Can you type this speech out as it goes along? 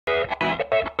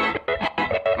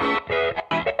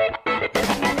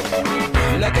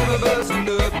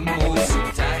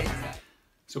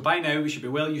So by now we should be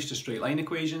well used to straight line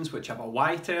equations which have a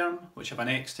y term, which have an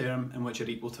x term, and which are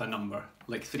equal to a number,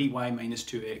 like 3y minus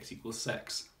 2x equals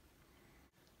 6.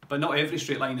 But not every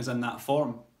straight line is in that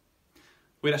form.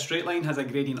 Where a straight line has a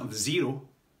gradient of 0,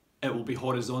 it will be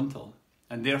horizontal,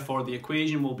 and therefore the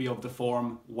equation will be of the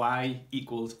form y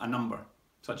equals a number,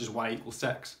 such as y equals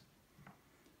 6.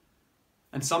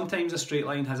 And sometimes a straight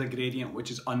line has a gradient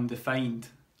which is undefined,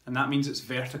 and that means it's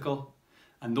vertical,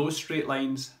 and those straight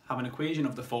lines have an equation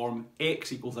of the form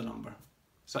x equals a number,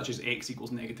 such as x equals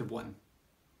 -1.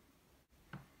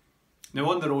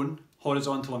 Now on their own,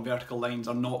 horizontal and vertical lines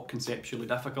are not conceptually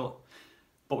difficult,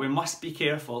 but we must be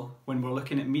careful when we're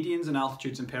looking at medians and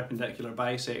altitudes and perpendicular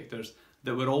bisectors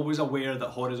that we're always aware that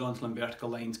horizontal and vertical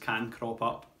lines can crop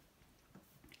up.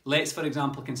 Let's for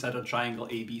example consider triangle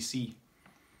ABC.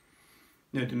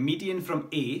 Now the median from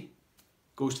A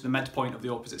goes to the midpoint of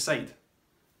the opposite side.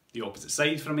 The opposite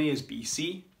side from A is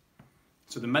BC,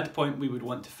 so the midpoint we would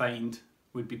want to find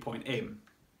would be point M.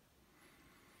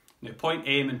 Now point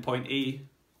M and point A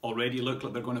already look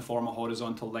like they're going to form a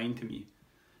horizontal line to me.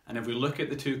 And if we look at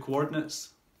the two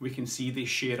coordinates, we can see they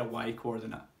share a y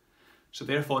coordinate. So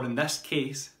therefore in this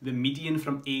case, the median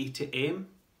from A to M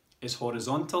is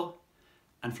horizontal,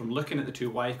 and from looking at the two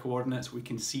y coordinates, we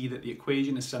can see that the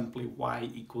equation is simply y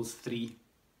equals 3.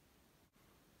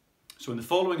 So in the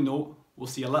following note, we'll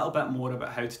see a little bit more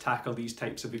about how to tackle these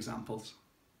types of examples.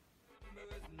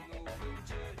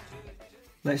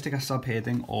 Let's take a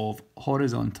subheading of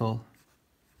horizontal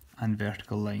and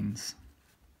vertical lines.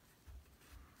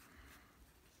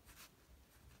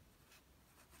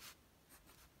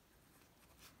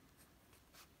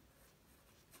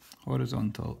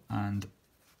 Horizontal and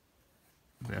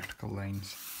vertical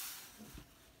lines.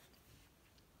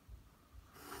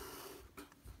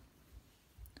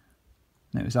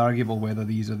 Now it's arguable whether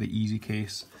these are the easy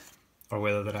case or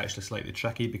whether they're actually slightly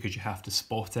tricky because you have to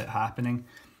spot it happening.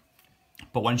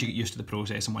 But once you get used to the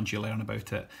process and once you learn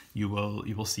about it, you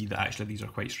will see that actually these are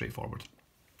quite straightforward.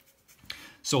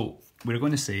 So we're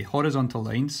going to say horizontal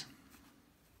lines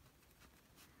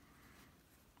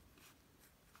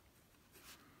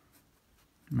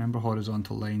Remember,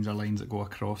 horizontal lines are lines that go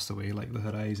across the way like the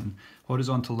horizon.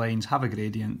 Horizontal lines have a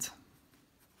gradient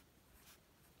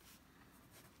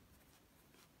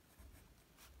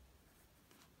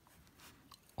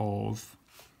of,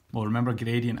 well, remember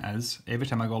gradient is, every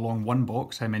time I go along one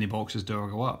box, how many boxes do I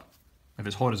go up? If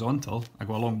it's horizontal, I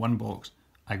go along one box,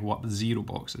 I go up 0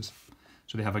 boxes.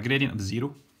 So they have a gradient of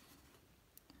 0.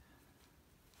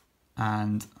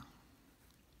 And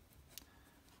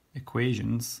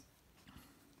equations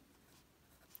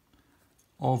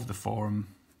of the form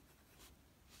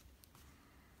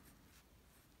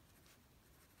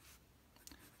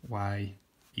y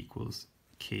equals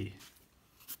k.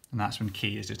 And that's when k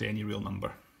is just any real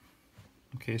number.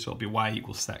 Okay, so it'll be y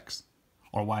equals 6,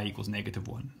 or y equals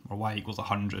 -1, or y equals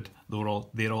 100.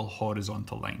 They're all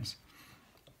horizontal lines.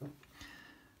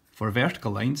 For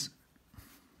vertical lines,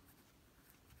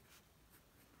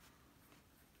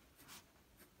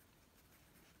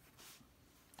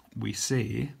 we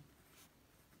say,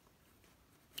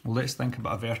 well, let's think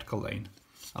about a vertical line.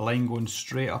 A line going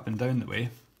straight up and down the way.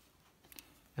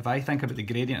 If I think about the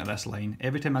gradient of this line,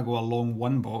 every time I go along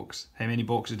one box, how many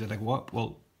boxes did I go up?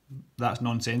 Well, that's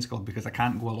nonsensical because I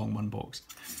can't go along one box.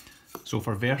 So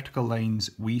for vertical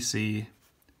lines, we say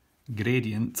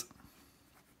gradient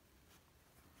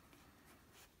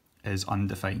is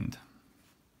undefined.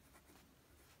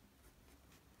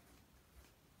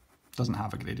 Doesn't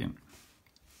have a gradient.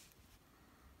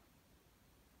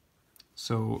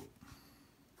 So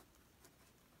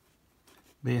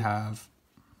they have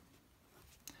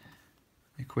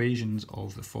equations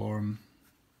of the form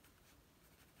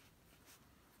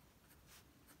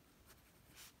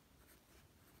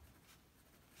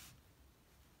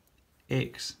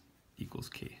x equals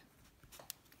k.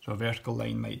 So a vertical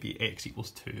line might be x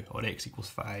equals 2, or x equals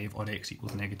 5, or x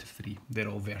equals -3. They're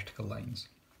all vertical lines.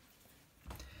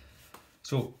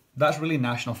 So that's really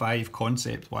National 5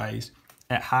 concept-wise.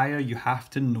 At higher, you have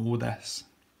to know this.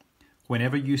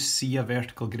 Whenever you see a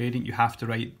vertical gradient, you have to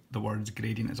write the words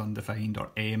gradient is undefined or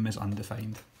m is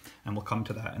undefined. And we'll come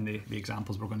to that in the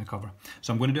examples we're going to cover.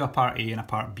 So I'm going to do a part A and a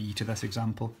part B to this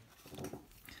example.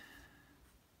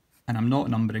 And I'm not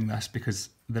numbering this because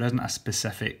there isn't a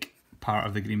specific part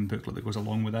of the green booklet that goes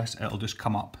along with this. It'll just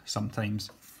come up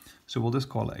sometimes. So we'll just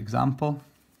call it example.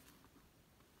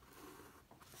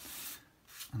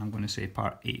 And I'm going to say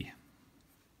part A.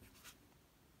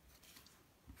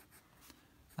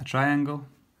 A triangle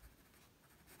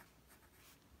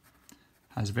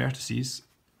has vertices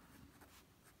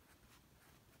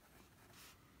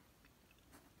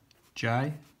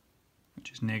Ji,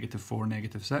 which is -4,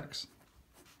 -6,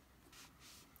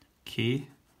 K,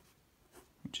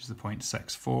 which is the point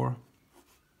 64,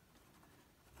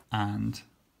 and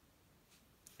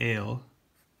L,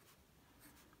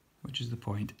 which is the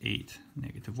point 8,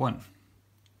 -1.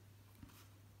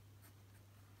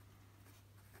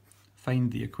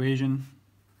 Find the equation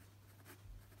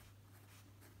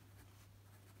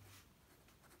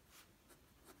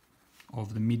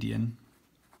of the median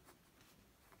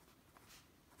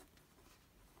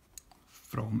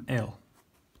from L.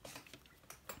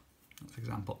 That's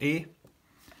example A.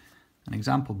 And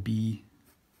example B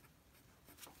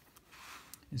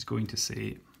is going to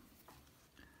say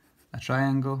a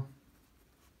triangle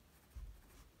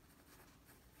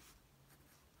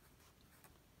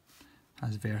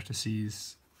has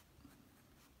vertices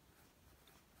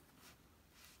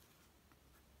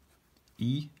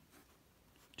E,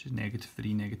 which is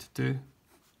 -3, -2,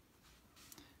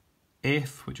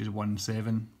 F, which is 1,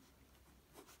 7,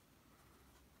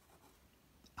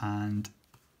 and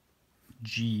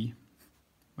G,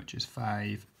 which is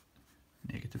 5,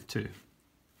 -2.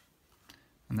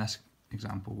 And this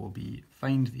example will be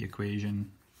find the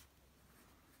equation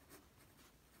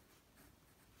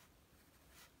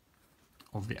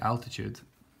of the altitude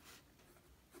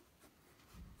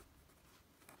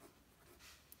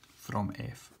from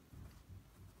F.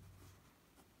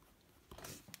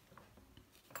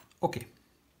 Okay,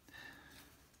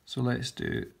 so let's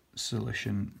do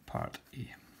solution part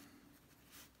A.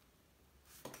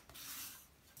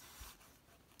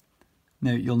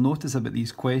 Now you'll notice about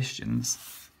these questions,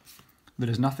 there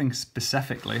is nothing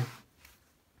specifically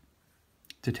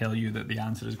to tell you that the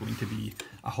answer is going to be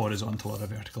a horizontal or a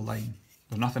vertical line.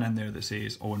 There's nothing in there that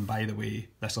says, oh, and by the way,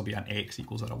 this will be an x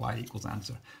equals or a y equals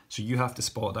answer. So you have to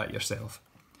spot that yourself.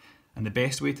 And the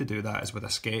best way to do that is with a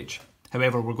sketch.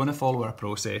 However, we're going to follow our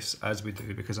process as we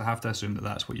do, because I have to assume that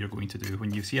that's what you're going to do.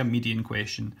 When you see a median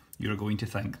question, you're going to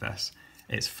think this.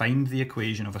 It's find the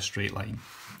equation of a straight line.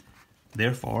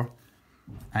 Therefore,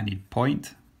 I need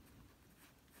point,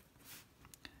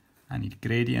 I need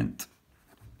gradient,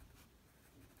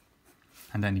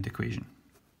 and I need equation.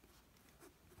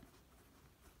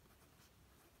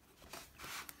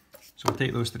 So we'll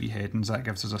take those three headings, that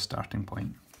gives us a starting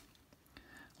point.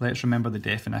 Let's remember the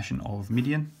definition of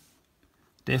median.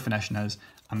 Definition is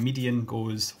a median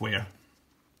goes where?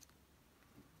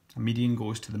 A median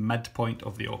goes to the midpoint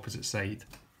of the opposite side.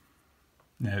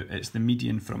 Now it's the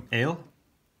median from L.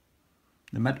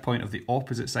 The midpoint of the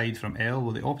opposite side from L,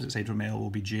 well, the opposite side from L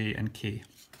will be J and K.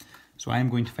 So I'm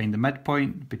going to find the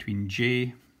midpoint between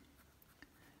J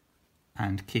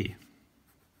and K.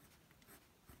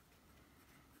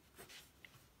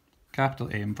 Capital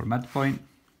M for midpoint.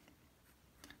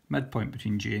 Midpoint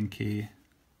between J and K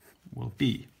will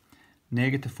be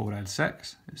 -4 add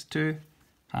 6 is 2,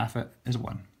 half it is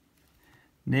 1.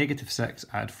 -6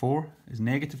 add 4 is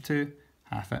 -2,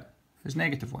 half it is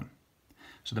 -1.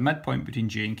 So the midpoint between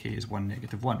J and K is 1,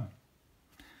 -1.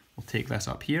 We'll take this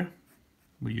up here.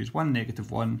 We'll use 1,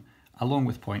 -1 along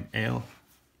with point L,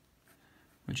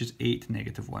 which is 8,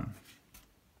 -1.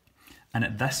 And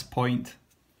at this point,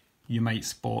 you might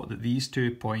spot that these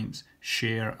 2 points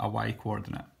share a y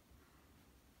coordinate.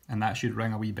 And that should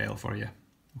ring a wee bell for you.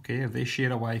 Okay, if they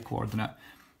share a y coordinate,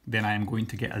 then I am going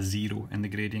to get a 0 in the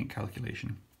gradient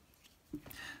calculation.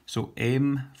 So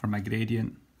M for my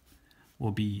gradient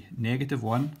will be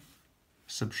 -1,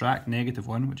 subtract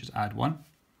 -1, which is add 1,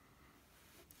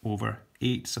 over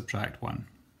 8 subtract 1.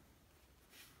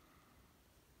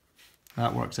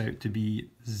 That works out to be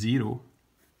 0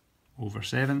 over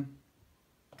 7.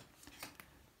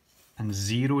 And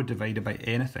 0 divided by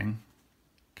anything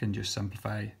can just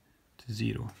simplify to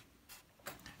 0.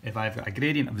 If I've got a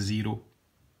gradient of 0,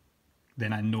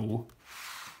 then I know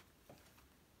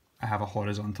I have a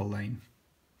horizontal line.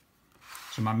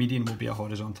 So my median will be a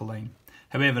horizontal line.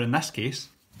 However, in this case,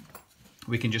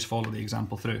 we can just follow the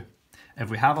example through. If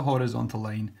we have a horizontal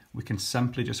line, we can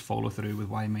simply just follow through with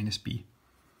y minus b.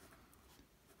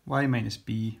 Y minus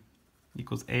b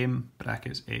equals m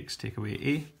brackets x take away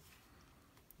a.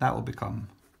 That will become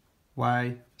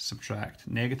y subtract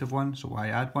 -1, so y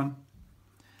add 1,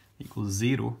 equals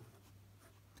 0,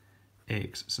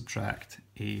 x subtract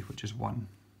a, which is 1.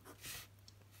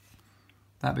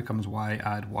 That becomes y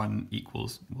add 1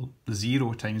 equals, well,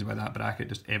 0 times by that bracket,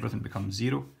 just everything becomes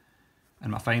 0.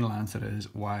 And my final answer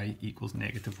is y equals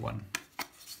 -1.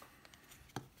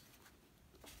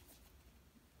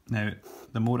 Now,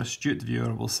 the more astute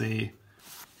viewer will say,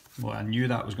 well, I knew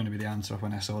that was going to be the answer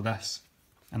when I saw this.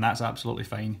 And that's absolutely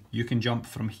fine. You can jump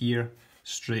from here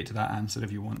straight to that answer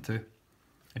if you want to.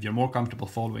 If you're more comfortable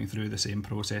following through the same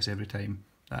process every time,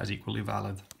 that is equally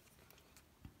valid.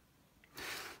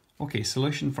 Okay,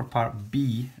 solution for part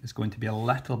B is going to be a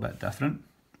little bit different.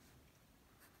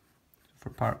 For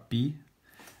part B,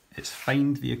 it's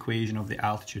find the equation of the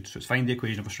altitude. So it's find the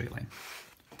equation of a straight line.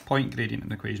 Point gradient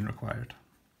and equation required.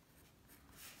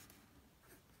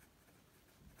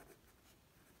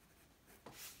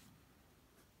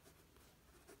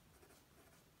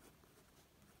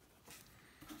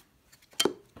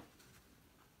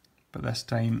 But this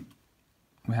time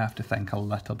we have to think a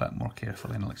little bit more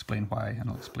carefully, and I'll explain why and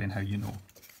I'll explain how you know.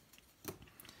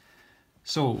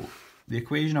 So, the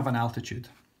equation of an altitude.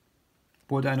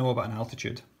 What do I know about an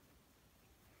altitude?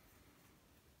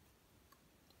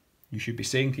 You should be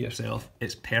saying to yourself,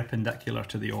 it's perpendicular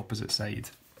to the opposite side.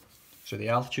 So the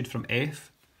altitude from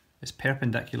F is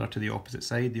perpendicular to the opposite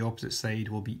side. The opposite side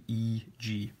will be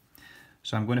EG.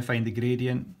 So I'm going to find the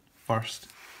gradient first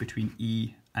between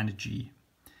E and G.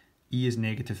 E is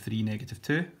 -3,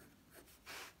 -2.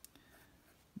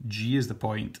 G is the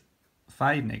point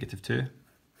 5, -2.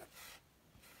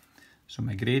 So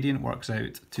my gradient works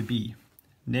out to be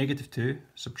 -2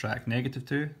 subtract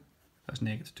 -2, that's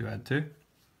 -2 add 2,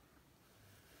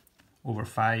 over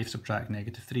 5 subtract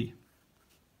 -3,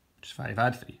 which is 5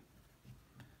 add 3.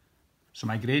 So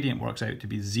my gradient works out to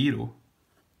be 0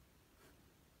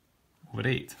 over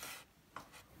 8,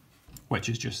 which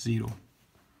is just 0.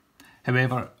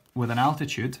 However, with an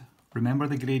altitude, remember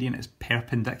the gradient is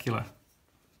perpendicular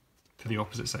to the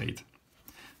opposite side.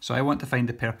 So I want to find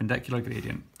the perpendicular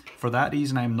gradient. For that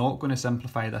reason, I'm not going to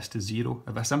simplify this to 0.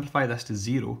 If I simplify this to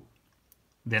 0,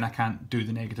 then I can't do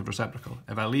the negative reciprocal.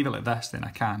 If I leave it like this, then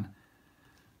I can.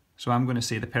 So I'm going to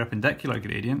say the perpendicular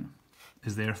gradient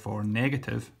is therefore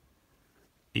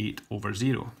 -8 over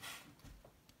 0.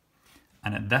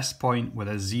 And at this point, with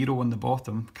a 0 on the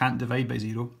bottom, can't divide by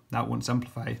 0, that won't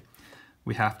simplify.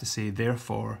 We have to say,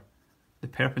 therefore, the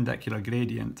perpendicular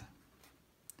gradient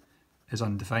is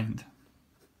undefined.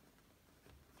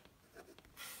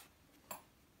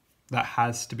 That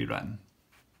has to be written.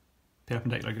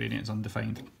 Perpendicular gradient is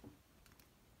undefined.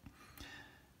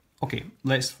 Okay,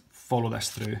 let's follow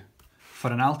this through.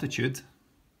 For an altitude,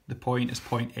 the point is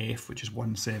point F, which is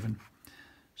 17.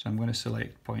 So I'm going to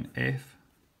select point F,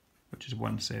 which is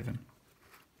 17.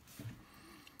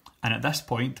 And at this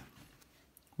point,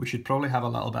 we should probably have a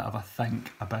little bit of a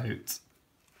think about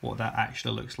what that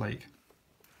actually looks like.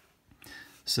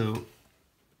 So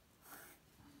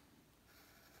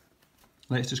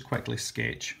let's just quickly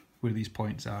sketch where these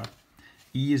points are.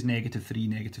 E is -3,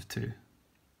 -2.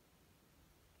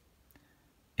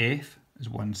 F is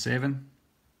 17.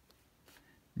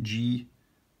 G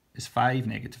is 5,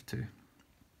 -2.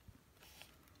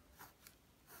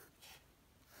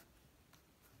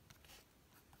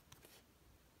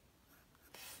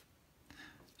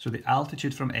 So the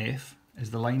altitude from F is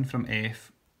the line from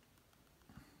F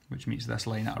which meets this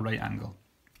line at a right angle.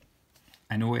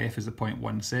 I know F is the point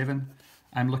 17.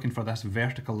 I'm looking for this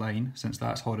vertical line since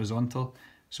that's horizontal,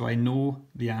 so I know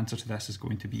the answer to this is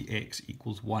going to be x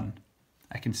equals 1.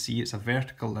 I can see it's a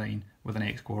vertical line with an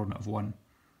x coordinate of 1.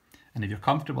 And if you're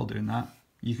comfortable doing that,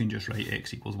 you can just write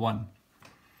x equals 1.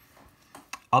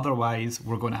 Otherwise,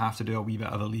 we're going to have to do a wee bit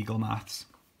of illegal maths.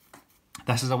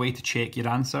 This is a way to check your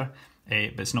answer,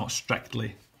 but it's not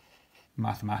strictly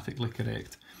mathematically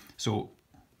correct. So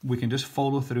we can just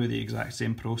follow through the exact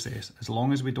same process. As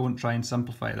long as we don't try and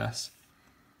simplify this,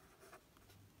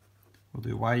 we'll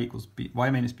do y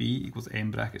minus b equals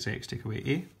m brackets x take away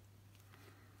a.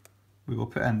 We will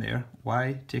put in there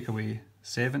y take away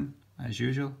 7 as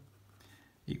usual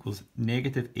equals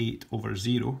 -8 over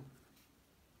 0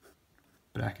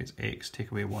 brackets x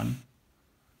take away 1.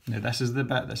 Now this is the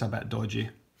bit that's a bit dodgy.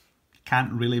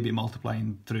 Can't really be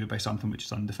multiplying through by something which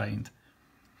is undefined.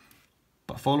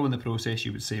 But following the process,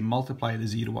 you would say multiply the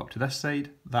 0 up to this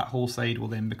side. That whole side will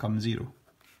then become 0.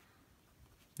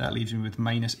 That leaves me with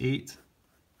 -8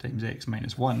 times x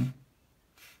minus 1.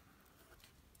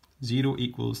 0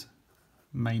 equals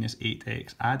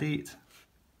 -8x add 8.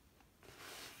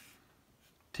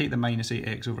 Take the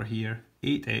 -8x over here.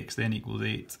 8x then equals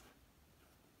 8.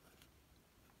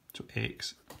 So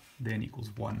x then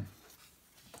equals 1,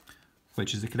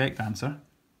 which is the correct answer.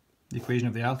 The equation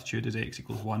of the altitude is x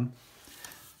equals 1.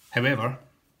 However,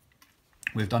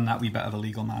 we've done that wee bit of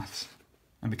illegal maths,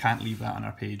 and we can't leave that on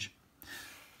our page.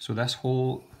 So this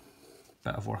whole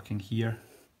bit of working here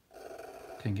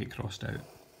can get crossed out.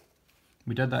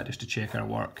 We did that just to check our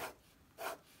work,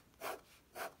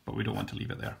 but we don't want to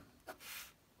leave it there.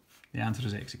 The answer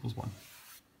is x equals 1.